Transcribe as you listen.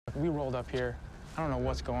We rolled up here. I don't know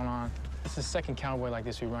what's going on. It's the second cowboy like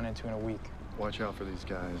this we run into in a week. Watch out for these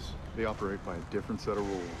guys. They operate by a different set of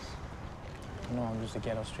rules. I know I'm just a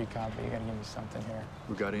ghetto street cop, but you gotta give me something here.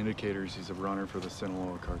 We got indicators he's a runner for the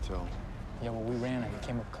Sinaloa cartel. Yeah, well, we ran him. He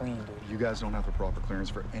came up clean, dude. You guys don't have the proper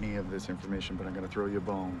clearance for any of this information, but I'm gonna throw you a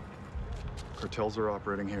bone. Cartels are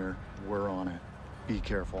operating here. We're on it. Be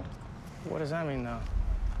careful. What does that mean, though?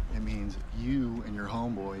 It means you and your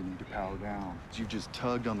homeboy need to power down. You just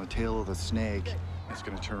tugged on the tail of the snake. It's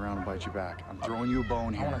gonna turn around and bite you back. I'm throwing you a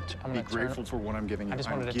bone here. Be grateful for what I'm giving you.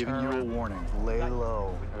 I'm giving you a warning. Lay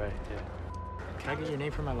low. All right, yeah. Can I get your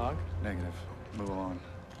name for my log? Negative. Move along.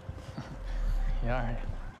 Yeah, all right.